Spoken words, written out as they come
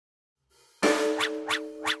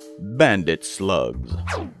Bandit slugs.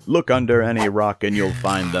 Look under any rock and you'll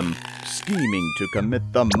find them scheming to commit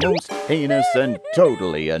the most heinous and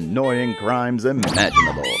totally annoying crimes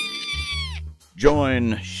imaginable.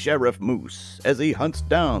 Join Sheriff Moose as he hunts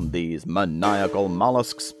down these maniacal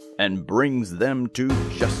mollusks and brings them to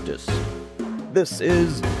justice. This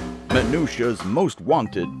is Minutia's Most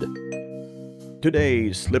Wanted.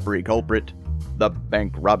 Today's slippery culprit, the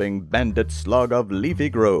bank-robbing bandit slug of Leafy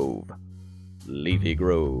Grove. Leafy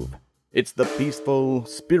Grove. It's the peaceful,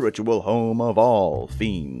 spiritual home of all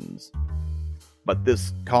fiends. But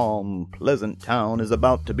this calm, pleasant town is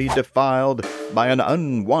about to be defiled by an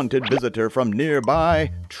unwanted visitor from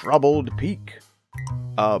nearby Troubled Peak.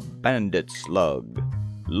 A bandit slug.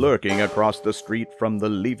 Lurking across the street from the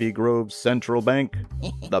Leafy Grove Central Bank,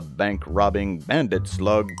 the bank-robbing bandit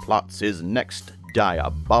slug plots his next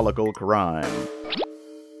diabolical crime.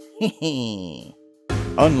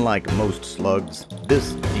 Unlike most slugs,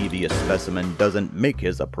 this devious specimen doesn't make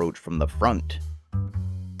his approach from the front.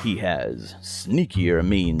 He has sneakier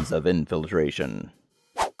means of infiltration.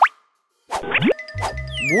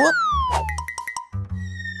 Whoop!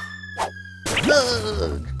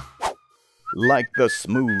 Slug! Like the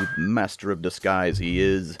smooth master of disguise he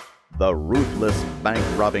is, the ruthless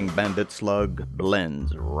bank-robbing bandit slug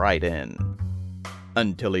blends right in.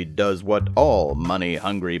 Until he does what all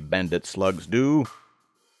money-hungry bandit slugs do.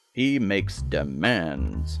 He makes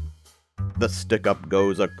demands. The stick-up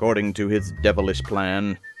goes according to his devilish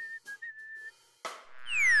plan.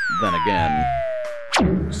 Then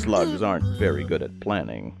again, slugs aren't very good at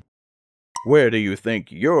planning. Where do you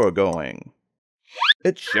think you're going?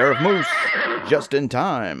 It's Sheriff Moose, just in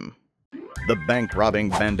time. The bank-robbing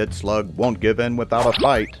bandit slug won't give in without a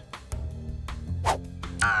fight.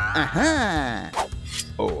 Aha!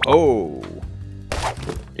 Oh ho!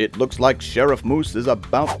 It looks like Sheriff Moose is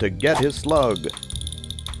about to get his slug.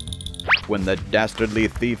 When the dastardly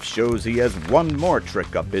thief shows he has one more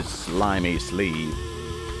trick up his slimy sleeve.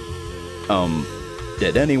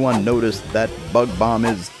 Did anyone notice that bug bomb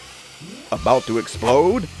is about to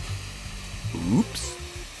explode? Oops.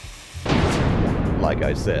 Like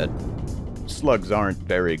I said, slugs aren't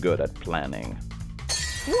very good at planning.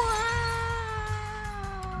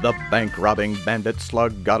 The bank-robbing bandit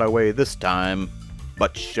slug got away this time,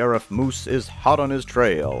 but Sheriff Moose is hot on his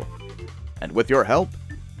trail. And with your help,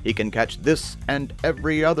 he can catch this and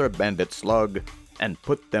every other bandit slug and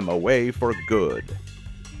put them away for good.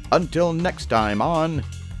 Until next time on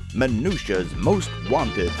Minutia's Most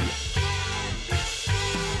Wanted.